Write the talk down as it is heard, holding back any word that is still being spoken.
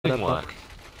Didn't work.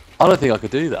 I don't think I could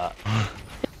do that.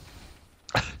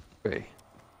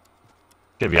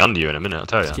 Gonna be under you in a minute, I'll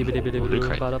tell you.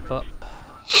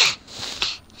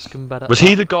 Was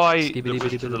he the guy that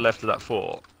was to the left of that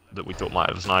fort that we thought might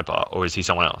have a sniper, or is he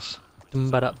someone else?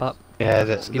 Yeah,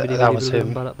 that was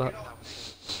him.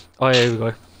 Oh yeah, here we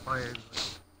go.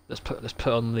 Let's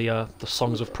put on the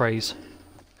songs of praise.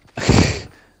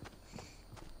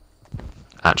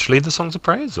 Actually, the songs of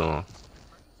praise, or?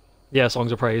 Yeah,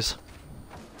 songs of praise.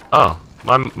 Oh,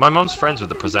 my mum's friends with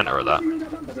the presenter of that.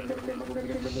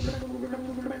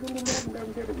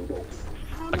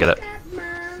 I get it.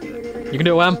 You can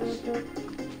do it, Wham.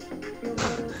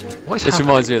 This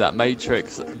reminds me of that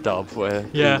Matrix dub where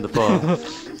he's in the bar.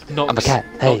 I'm a cat.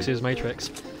 Hey. Nox's Matrix.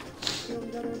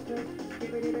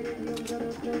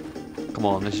 Come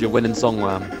on, this is your winning song,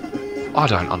 Wham. I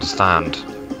don't understand.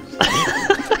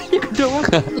 You can do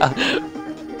it.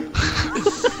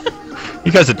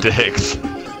 You guys are dicks.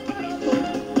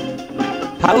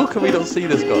 How can we not see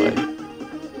this guy?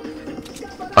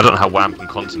 I don't know how Wham can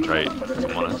concentrate, if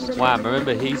I'm honest. Wham,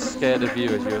 remember he's scared of you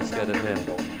as you're scared of him.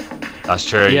 That's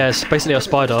true. Yeah, it's basically a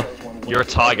spider. You're a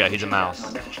tiger, he's a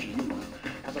mouse.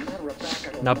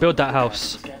 Now build that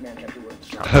house.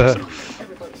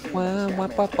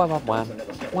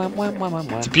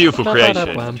 It's a beautiful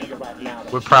creation.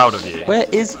 We're proud of you. Where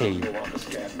is he?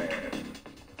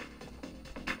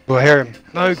 We'll hear him.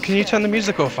 No, can you turn the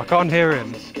music off? I can't hear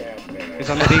him. He's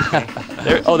underneath me.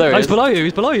 There he is. He's below you,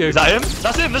 he's below you. Is that him?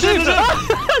 That's him, that's him,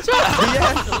 that's him!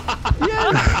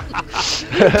 Yes!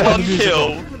 One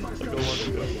kill!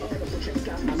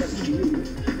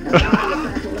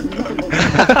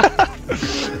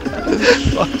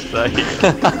 Fuck's sake.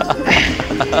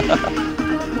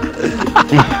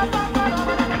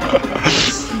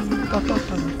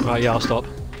 Right, yeah, I'll stop.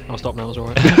 I'll stop now, it's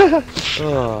alright.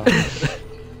 Oh,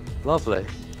 lovely.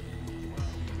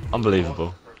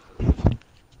 Unbelievable.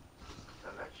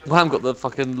 Wham got the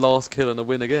fucking last kill and a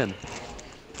win again.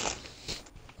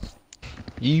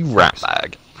 You rat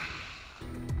bag.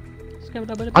 I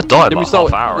I died about half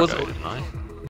an hour ago, didn't I?